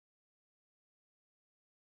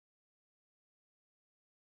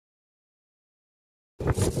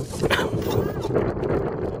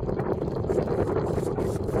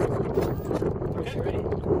Okay, ready?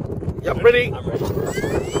 Yep, ready. I'm ready.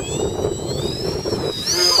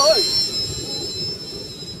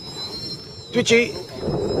 Twitchy.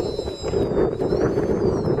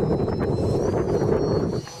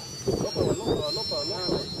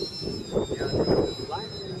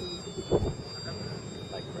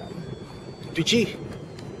 Twitchy.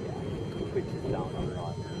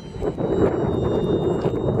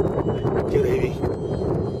 Still heavy.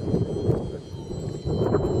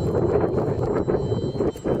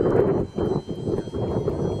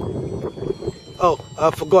 Oh,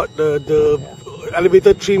 I forgot the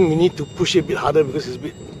elevator trim. We need to push it a bit harder because it's a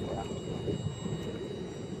bit.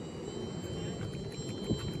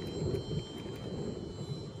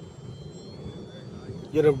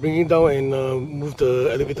 You gotta bring it down and move the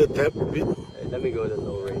elevator tab a bit. Let me go to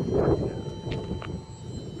low rate.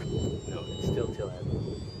 No, it's still heavy.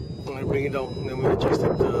 I bring it down, then we adjust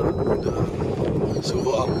the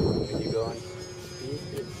silver arm. When you go on speed,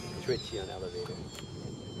 it's twitchy on elevator.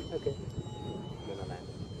 Okay. I'm gonna land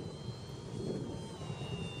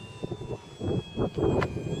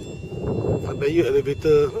it. I bet your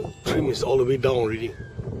elevator trim is all the way down already.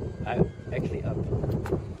 Actually up.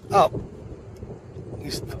 Up?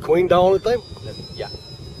 It's going down all the time? Yeah.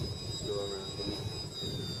 Go around and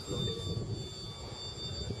load it.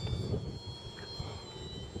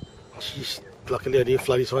 Jeez, luckily I didn't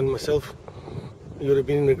fly this one myself. You would have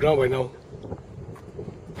been in the ground by now.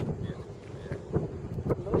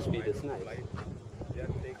 Low speed is nice.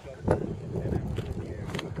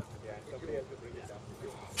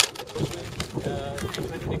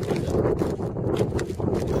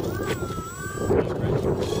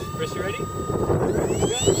 Chris, you ready?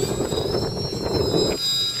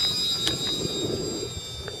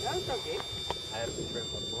 I have to trim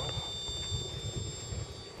up more.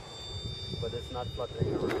 But it's not fluttering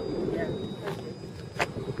around. Yeah.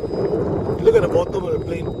 Look at the bottom of the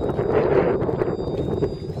plane.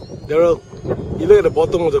 Daryl, you look at the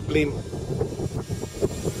bottom of the plane.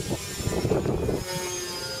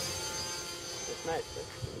 It's nice, right?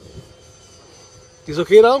 It's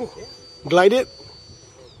okay now? Yeah. Glide it?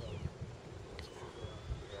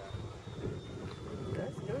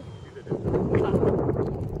 That's good.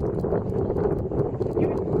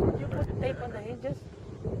 You put the tape on the hinges?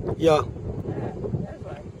 Yeah. That's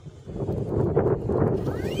right.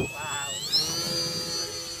 Wow.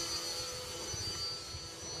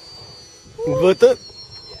 Inverted?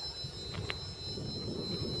 Yeah.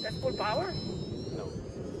 That's full power? No.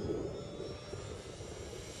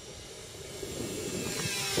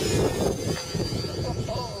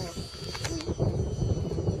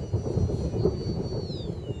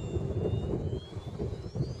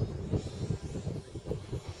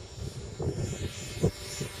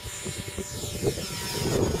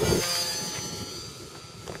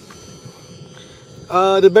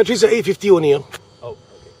 The batteries are 850 only. Oh, okay.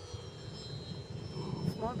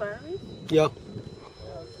 Small battery? Yeah.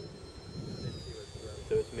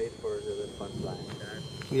 So it's made for the fun flying.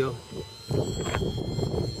 Yeah.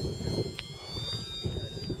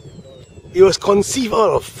 It was conceived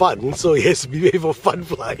out of fun, so it has to be made for fun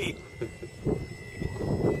flying.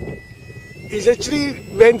 It's actually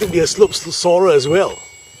meant to be a slope soarer as well.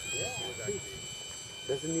 Yeah.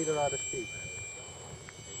 Doesn't need a lot of speed.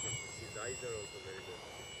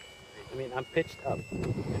 I mean, I'm pitched up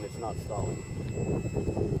and it's not stalling.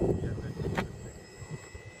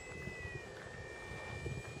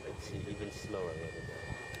 Let's see, even slower a little bit.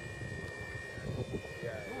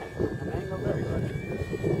 I'm angled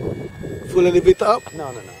up. Full elevator up.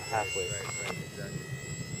 No, halfway.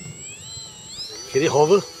 Can it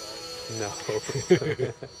hover? No.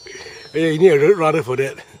 Yeah, you need a rudder for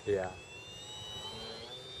that. Yeah.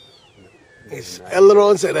 It's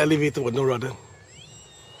ailerons and elevator with no rudder.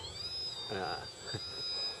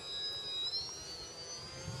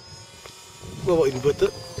 What about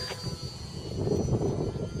inverted?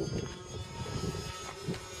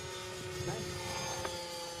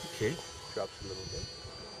 Okay. Drops a little bit.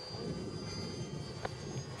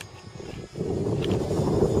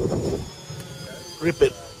 Rip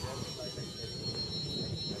it.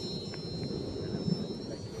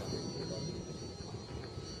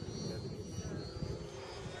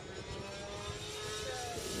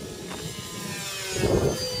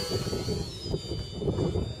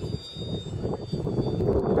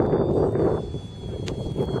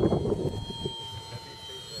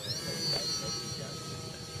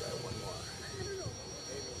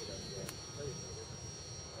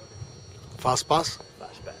 Fast pass.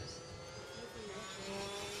 Flash pass.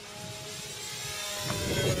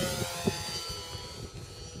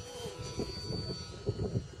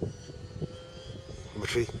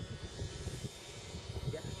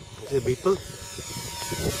 Is it beeper?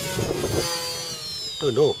 Oh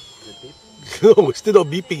no. Is it beep? No, it's still not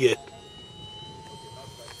beeping yet.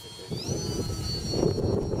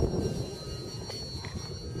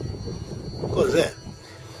 What is that?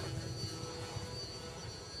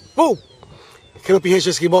 Whoa! Canopy hedge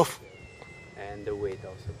just came off. And the weight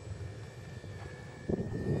also.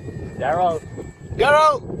 Daryl!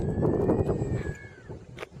 Daryl!